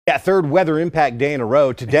Yeah, third weather impact day in a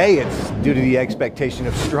row. Today, it's due to the expectation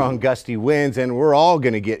of strong gusty winds, and we're all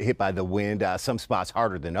going to get hit by the wind, some spots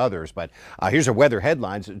harder than others. But here's our weather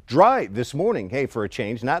headlines. Dry this morning, hey, for a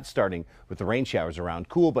change, not starting with the rain showers around.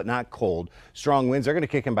 Cool, but not cold. Strong winds are going to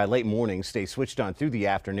kick in by late morning, stay switched on through the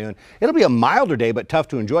afternoon. It'll be a milder day, but tough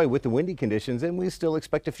to enjoy with the windy conditions, and we still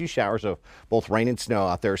expect a few showers of both rain and snow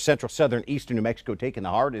out there. Central, southern, eastern New Mexico taking the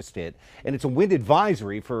hardest hit, and it's a wind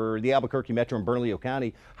advisory for the Albuquerque Metro and Bernalillo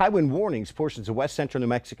County. High wind warnings, portions of west central New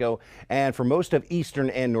Mexico and for most of eastern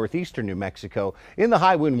and northeastern New Mexico. In the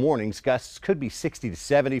high wind warnings, gusts could be 60 to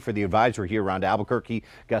 70 for the advisory here around Albuquerque,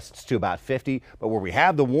 gusts to about 50. But where we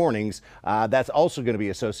have the warnings, that's also going to be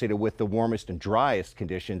associated with the warmest and driest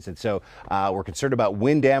conditions. And so we're concerned about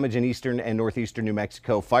wind damage in eastern and northeastern New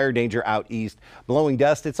Mexico, fire danger out east, blowing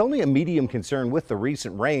dust. It's only a medium concern with the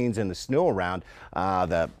recent rains and the snow around.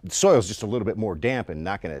 The soil's just a little bit more damp and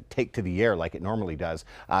not going to take to the air like it normally does.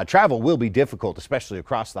 Travel will be difficult, especially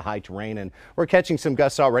across the high terrain, and we're catching some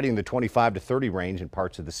gusts already in the 25 to 30 range in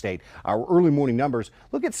parts of the state. Our early morning numbers,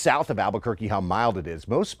 look at south of Albuquerque how mild it is.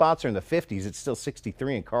 Most spots are in the 50s. It's still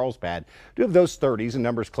 63 in Carlsbad. Do have those 30s and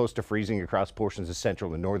numbers close to freezing across portions of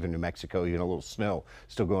central and northern New Mexico. Even a little snow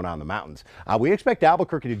still going on in the mountains. We expect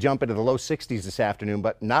Albuquerque to jump into the low 60s this afternoon,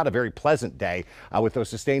 but not a very pleasant day with those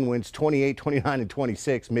sustained winds 28, 29, and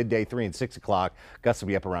 26 midday 3 and 6 o'clock. Gusts will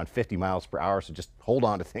be up around 50 miles per hour, so just hold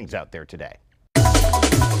on to things out there today.